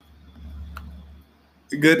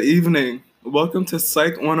Good evening. Welcome to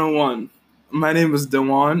Psych 101. My name is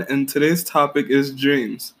Dewan, and today's topic is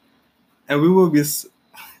dreams. And we will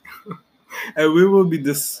be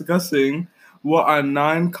discussing what are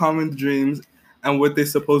 9 common dreams and what they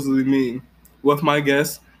supposedly mean. With my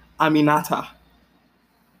guest, Aminata.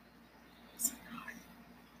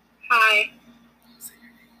 Hi,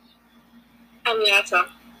 I'm Yata.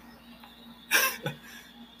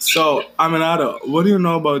 So, Aminata, what do you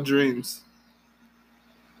know about dreams?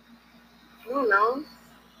 I don't know.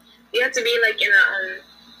 You have to be like in a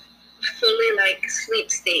fully like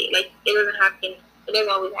sleep state. Like it doesn't happen. It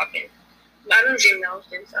doesn't always happen. But I don't dream that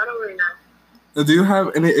often, so I don't really know. Do you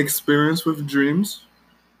have any experience with dreams?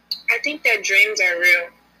 I think that dreams are real.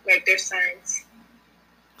 Like they're signs.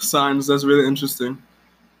 Signs, that's really interesting.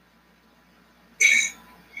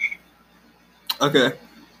 Okay.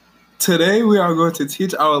 Today we are going to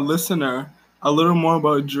teach our listener a little more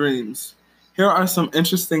about dreams. Here are some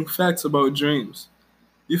interesting facts about dreams.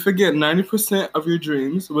 You forget 90% of your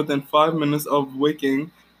dreams within 5 minutes of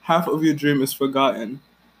waking. Half of your dream is forgotten.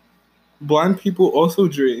 Blind people also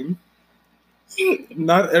dream.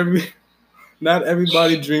 Not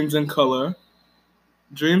everybody dreams in color.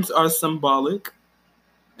 Dreams are symbolic,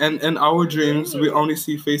 and in our dreams we only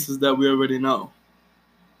see faces that we already know.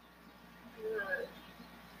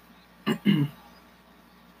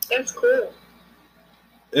 That's cool.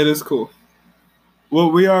 It is cool.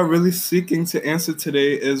 What we are really seeking to answer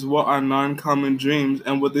today is what are 9 common dreams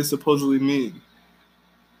and what they supposedly mean.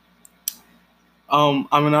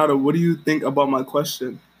 Aminata, what do you think about my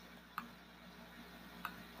question?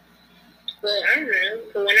 Well, I don't know.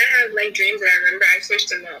 But when I have like dreams that I remember, I search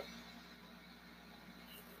them up.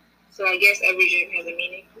 So I guess every dream has a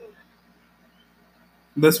meaning.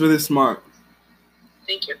 That's really smart.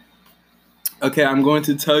 Thank you. Okay, I'm going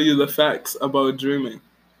to tell you the facts about dreaming.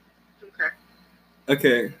 Okay.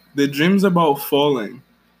 Okay, the dream's about falling.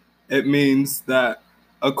 It means that,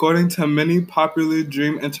 according to many popular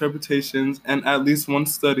dream interpretations and at least one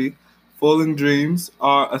study, falling dreams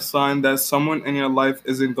are a sign that something in your life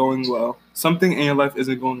isn't going well.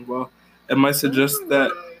 It might suggest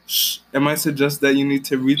that you need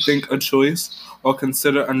to rethink a choice or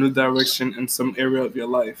consider a new direction in some area of your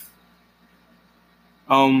life.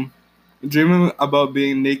 Dreaming about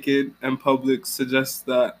being naked in public suggests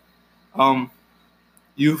that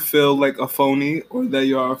you feel like a phony or that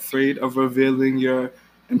you are afraid of revealing your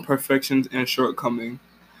imperfections and shortcomings.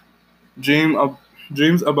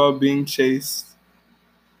 Dreams about being chased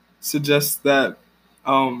suggests that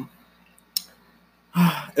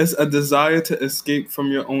it's a desire to escape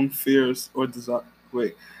from your own fears or desire.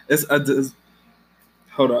 Wait, it's a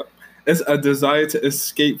hold up. It's a desire to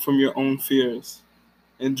escape from your own fears.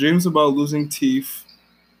 And dreams about losing teeth.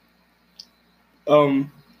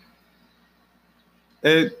 Um,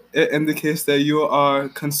 it indicates that you are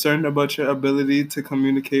concerned about your ability to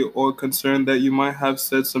communicate or concerned that you might have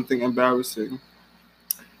said something embarrassing.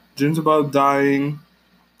 Dreams about dying.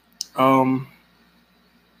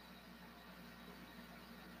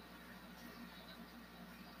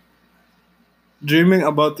 Dreaming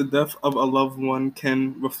about the death of a loved one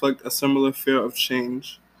can reflect a similar fear of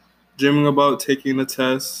change. Dreaming about taking a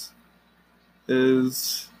test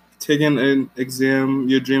is taking an exam.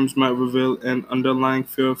 Your dreams might reveal an underlying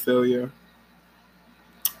fear of failure.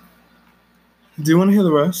 Do you want to hear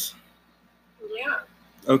the rest? Yeah.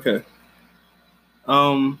 Okay.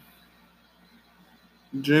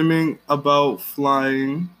 Dreaming about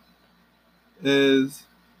flying is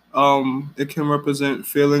it can represent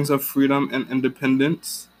feelings of freedom and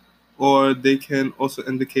independence, or they can also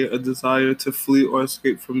indicate a desire to flee or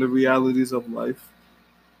escape from the realities of life.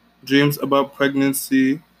 Dreams about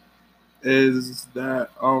pregnancy is that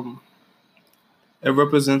it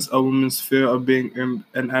represents a woman's fear of being an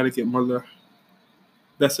inadequate mother.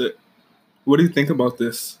 That's it. What do you think about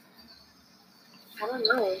this? I don't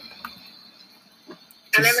know.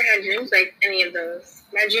 I never had dreams like any of those.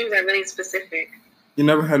 My dreams are really specific. You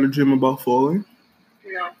never had a dream about falling?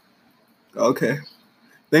 No. Okay.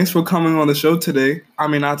 Thanks for coming on the show today,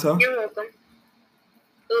 Aminata. You're welcome. It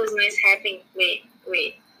was nice having. Wait.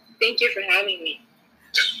 Thank you for having me.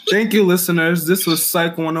 Thank you, listeners. This was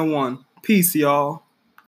Psych 101. Peace, y'all.